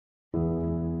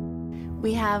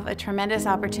We have a tremendous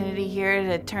opportunity here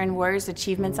to turn Warriors'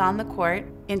 achievements on the court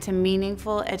into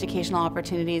meaningful educational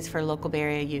opportunities for local Bay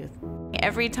Area youth.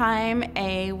 Every time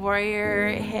a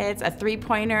Warrior hits a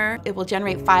three-pointer, it will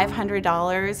generate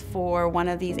 $500 for one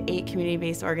of these 8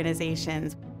 community-based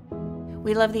organizations.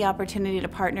 We love the opportunity to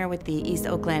partner with the East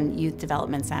Oakland Youth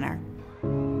Development Center.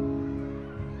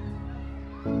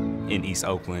 In East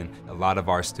Oakland, a lot of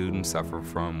our students suffer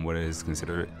from what is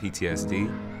considered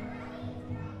PTSD.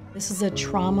 This is a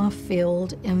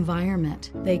trauma-filled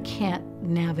environment. They can't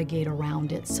navigate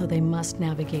around it, so they must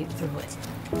navigate through it.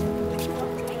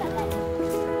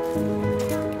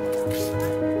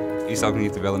 East Oakland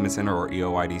Youth Development Center, or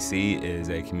EOYDC, is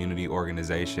a community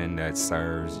organization that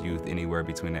serves youth anywhere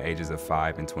between the ages of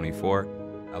 5 and 24.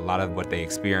 A lot of what they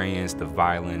experience, the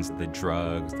violence, the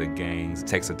drugs, the gangs,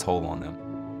 takes a toll on them.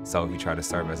 So we try to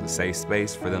serve as a safe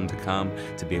space for them to come,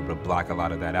 to be able to block a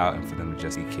lot of that out and for them to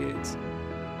just be kids.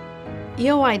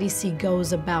 EOYDC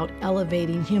goes about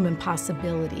elevating human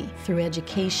possibility through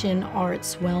education,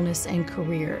 arts, wellness, and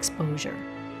career exposure.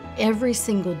 Every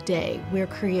single day, we're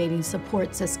creating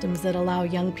support systems that allow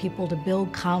young people to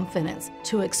build confidence,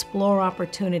 to explore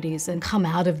opportunities, and come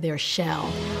out of their shell.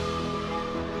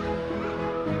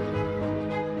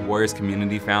 Warriors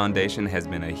Community Foundation has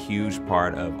been a huge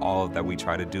part of all that we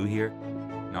try to do here.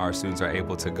 Our students are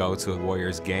able to go to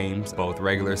Warriors games, both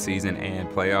regular season and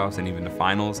playoffs, and even the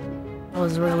finals. It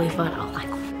was really fun. I was like,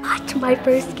 what? My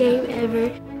first game ever.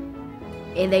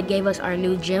 And they gave us our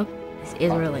new gym. It's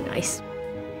really nice.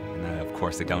 And of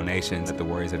course, the donations that the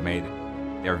Warriors have made,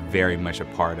 they're very much a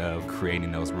part of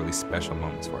creating those really special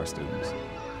moments for our students.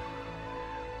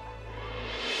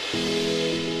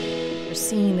 You're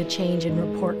seeing the change in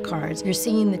report cards. You're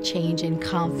seeing the change in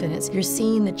confidence. You're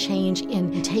seeing the change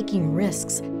in taking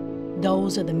risks.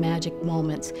 Those are the magic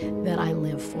moments that I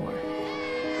live for.